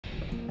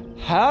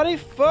Howdy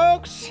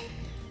folks,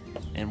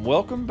 and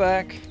welcome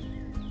back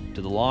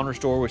to the lawn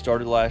restore we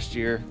started last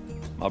year,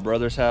 my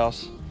brother's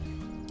house.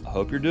 I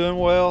hope you're doing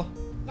well.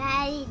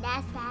 Daddy,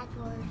 that's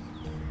backwards.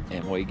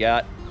 And we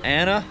got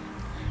Anna,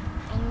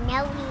 And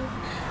Nelly.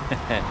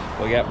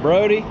 we got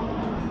Brody,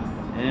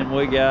 and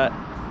we got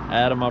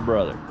Adam, my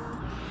brother.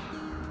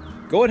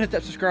 Go ahead and hit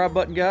that subscribe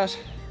button, guys.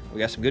 We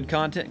got some good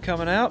content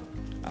coming out.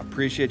 I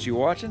appreciate you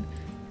watching.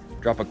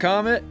 Drop a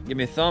comment, give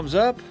me a thumbs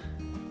up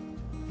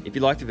if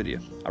you liked the video.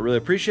 I really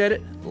appreciate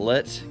it.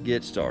 Let's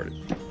get started.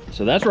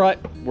 So that's right,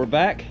 we're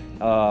back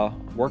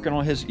working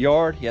on his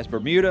yard. He has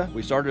Bermuda.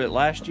 We started it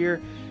last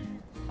year.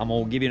 I'm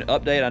gonna give you an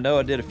update. I know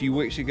I did a few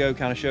weeks ago,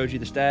 kind of shows you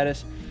the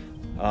status.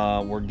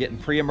 We're getting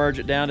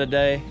pre-emergent down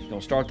today.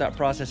 Gonna start that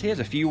process. He has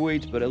a few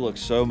weeds, but it looks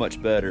so much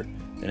better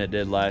than it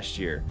did last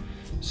year.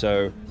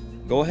 So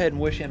go ahead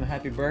and wish him a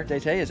happy birthday.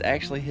 Today is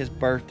actually his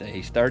birthday.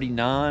 He's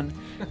 39,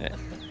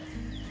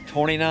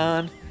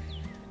 29,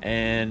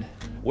 and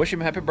wish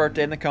him a happy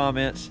birthday in the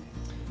comments.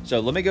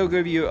 So let me go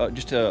give you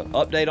just an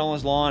update on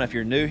his lawn. If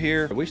you're new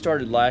here, we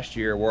started last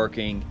year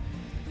working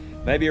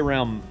maybe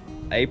around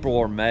April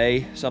or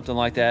May, something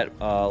like that.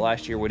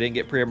 Last year we didn't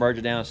get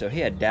pre-emergent down, so he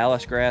had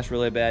Dallas grass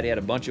really bad. He had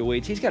a bunch of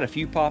weeds. He's got a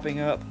few popping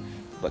up,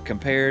 but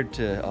compared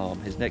to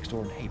his next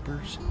door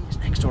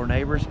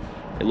neighbors,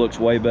 it looks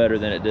way better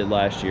than it did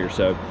last year.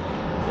 So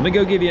let me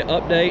go give you an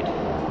update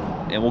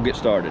and we'll get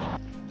started.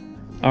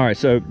 All right,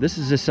 so this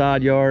is his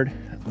side yard.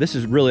 This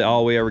is really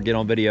all we ever get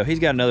on video. He's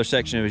got another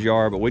section of his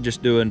yard, but we're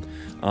just doing,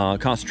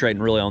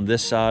 concentrating really on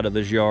this side of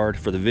his yard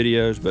for the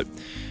videos. But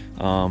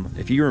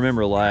if you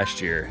remember last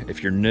year,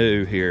 if you're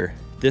new here,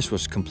 this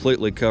was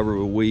completely covered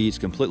with weeds,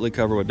 completely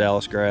covered with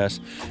Dallas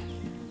grass.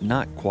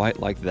 Not quite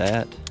like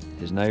that,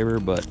 his neighbor,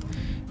 but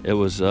it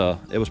was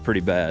pretty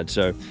bad.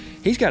 So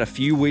he's got a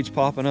few weeds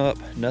popping up,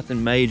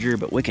 nothing major,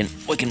 but we can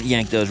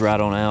yank those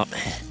right on out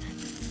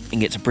and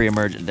get some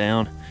pre-emergent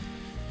down.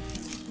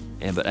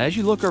 But as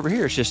you look over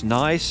here, it's just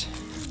nice,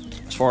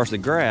 as far as the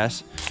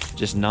grass,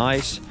 just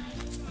nice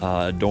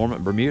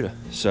dormant Bermuda.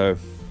 So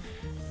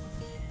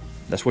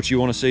that's what you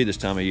want to see this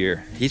time of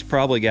year. He's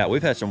probably got,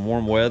 we've had some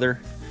warm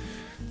weather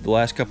the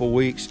last couple of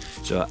weeks,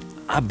 so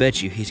I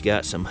bet you he's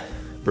got some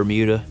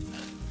Bermuda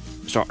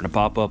starting to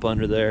pop up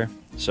under there.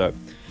 So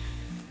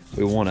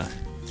we want to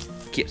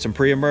get some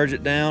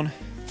pre-emergent down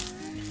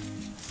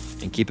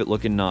and keep it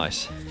looking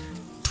nice.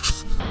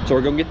 So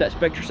we're gonna get that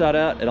Spectracide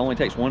out. It only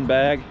takes one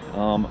bag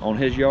on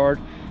his yard.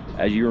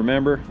 As you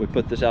remember, we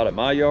put this out at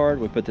my yard.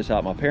 We put this out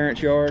at my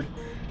parents' yard.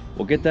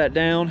 We'll get that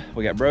down.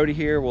 We got Brody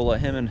here. We'll let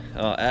him and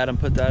Adam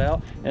put that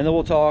out. And then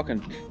we'll talk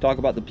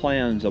about the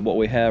plans of what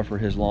we have for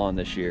his lawn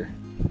this year.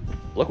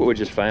 Look what we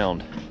just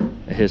found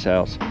at his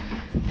house.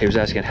 He was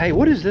asking, hey,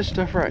 what is this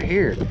stuff right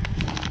here?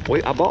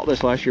 I bought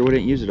this last year. We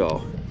didn't use it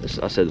all.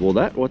 I said, well,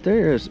 what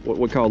there is what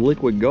we call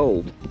liquid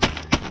gold.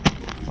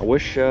 I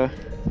wish,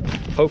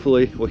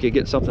 hopefully we could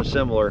get something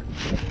similar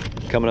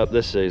coming up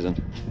this season.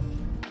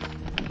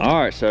 All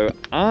right, so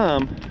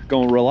I'm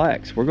gonna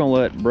relax. We're gonna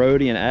let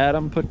Brody and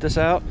Adam put this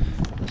out.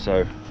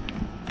 So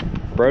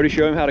Brody,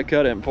 show him how to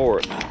cut it and pour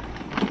it.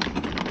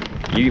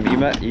 You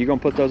gonna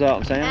put those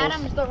out in sandals?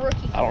 Adam's the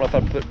rookie. I don't know if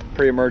I'd put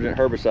pre-emergent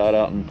herbicide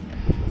out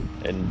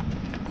in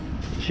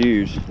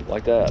shoes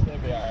like that. It'll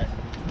be all right.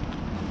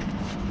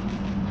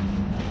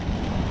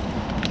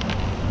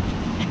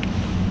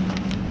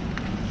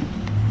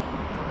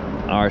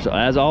 All right, so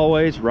as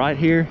always, right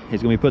here,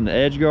 he's gonna be putting the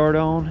edge guard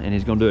on and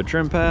he's gonna do a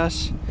trim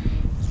pass.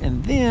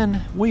 And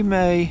then we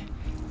may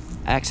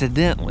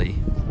accidentally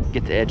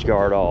get the edge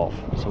guard off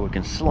so we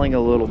can sling a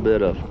little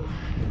bit of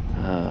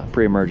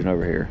pre-emergent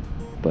over here.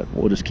 But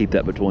we'll just keep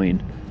that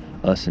between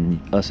us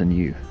and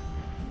you.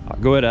 All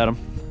right, go ahead, Adam.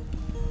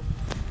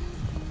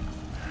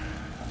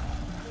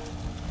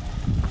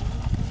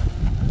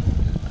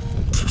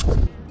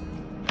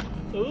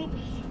 Oops.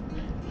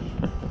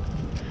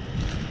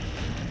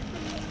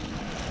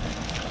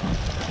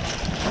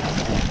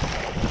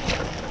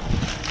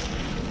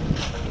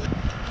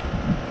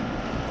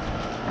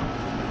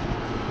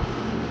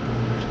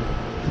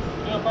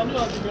 If I knew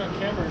I was gonna be on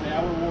camera today,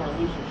 I would have worn a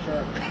looser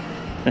shirt.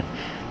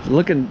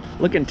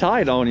 Looking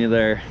tight on you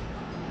there.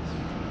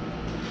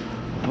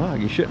 Well,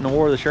 you shouldn't have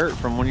wore the shirt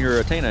from when you were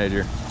a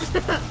teenager.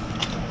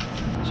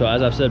 So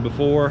as I've said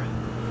before,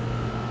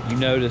 you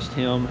noticed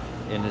him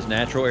in his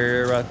natural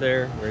area right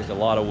there where there's a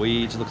lot of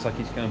weeds. Looks like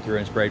he's come through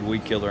and sprayed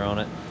weed killer on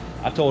it.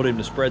 I told him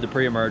to spread the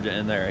pre-emergent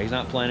in there. He's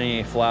not planting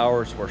any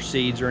flowers or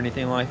seeds or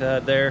anything like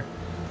that there.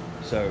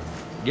 So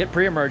get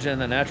pre-emergent in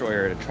the natural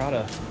area to try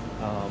to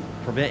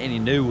prevent any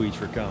new weeds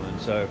from coming.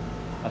 So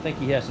I think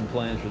he has some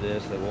plans for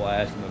this that we'll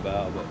ask him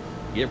about, but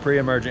get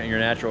pre-emergent in your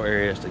natural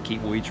areas to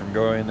keep weeds from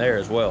growing there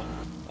as well.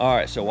 All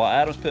right, so while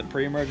Adam's putting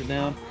pre-emergent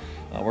down,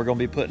 we're gonna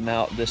be putting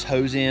out this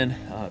hose in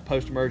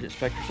post-emergent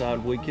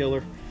Spectracide weed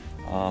killer.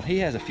 He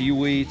has a few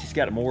weeds. He's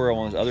got more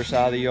on his other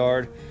side of the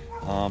yard.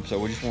 So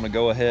we just wanna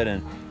go ahead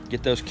and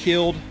get those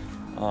killed,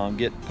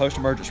 get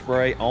post-emergent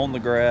spray on the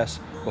grass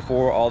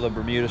before all the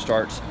Bermuda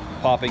starts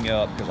popping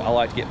up, because I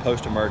like to get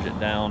post-emergent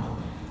down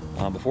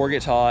before it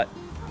gets hot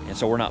and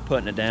so we're not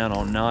putting it down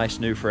on nice,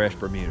 new, fresh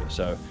Bermuda.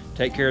 So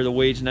take care of the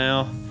weeds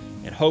now,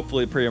 and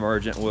hopefully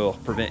pre-emergent will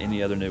prevent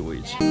any other new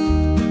weeds.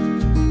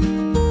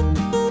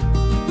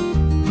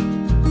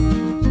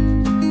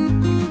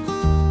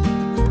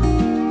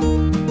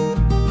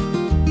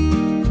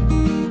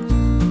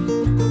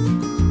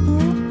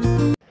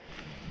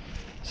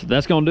 So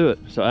that's gonna do it.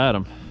 So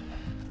Adam,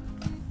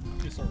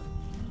 Yes, sir.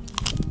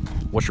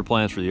 what's your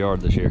plans for the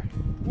yard this year?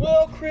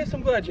 Well, Chris,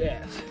 I'm glad you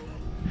asked.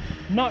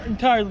 Not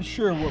entirely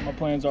sure what my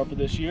plans are for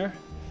this year.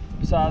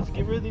 Besides,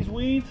 get rid of these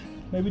weeds,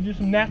 maybe do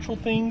some natural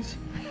things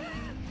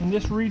in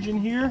this region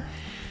here.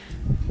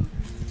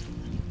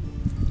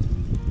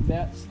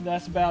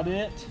 That's about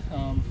it.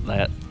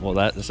 That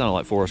sounded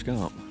like Forrest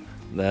Gump.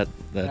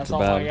 That's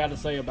all I about. got to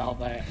say about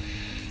that.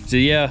 So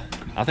yeah,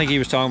 I think he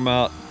was talking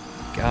about.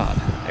 God,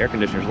 air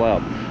conditioner's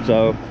loud.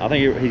 So I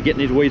think he's getting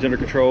these weeds under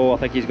control. I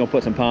think he's gonna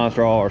put some pine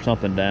straw or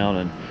something down.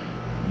 And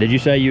did you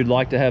say you'd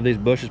like to have these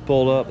bushes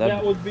pulled up?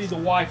 That would be the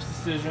wife's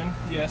decision.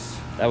 Yes.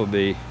 That would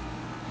be.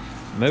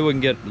 Maybe we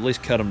can at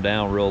least cut them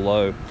down real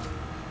low.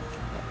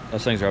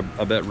 Those things are,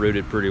 I bet,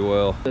 rooted pretty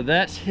well. So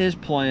that's his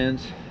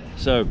plans.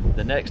 So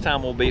the next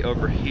time we'll be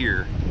over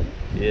here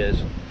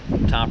is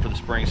time for the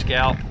spring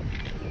scalp.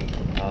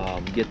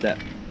 Get that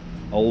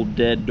old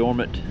dead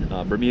dormant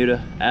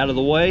Bermuda out of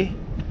the way,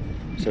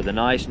 so the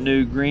nice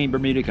new green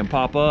Bermuda can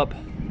pop up,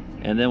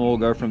 and then we'll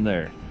go from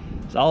there.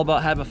 It's all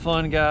about having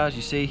fun, guys.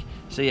 You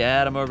see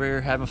Adam over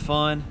here having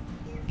fun.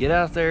 Get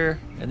out there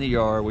in the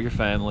yard with your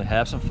family,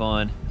 have some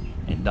fun,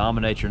 and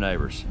dominate your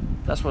neighbors.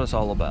 That's what it's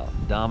all about,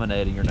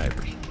 dominating your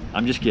neighbors.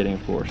 I'm just kidding,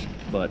 of course,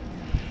 but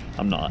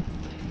I'm not.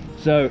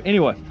 So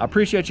anyway, I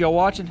appreciate y'all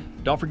watching.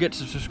 Don't forget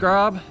to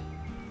subscribe.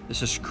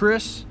 This is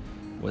Chris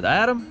with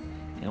Adam,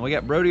 and we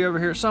got Brody over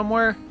here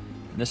somewhere.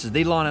 And this is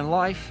The Lawn and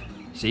Life.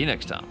 See you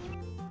next time.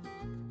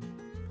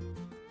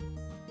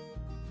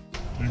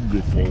 You can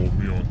go follow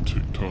me on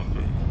TikTok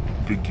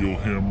at The Gill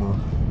Hammer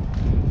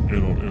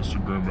and on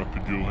Instagram at The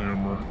Gill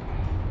Hammer.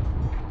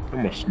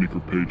 And my sneaker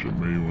page at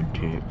Mayo and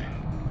Tuck.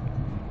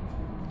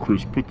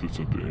 Chris, put this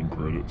at the end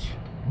credits.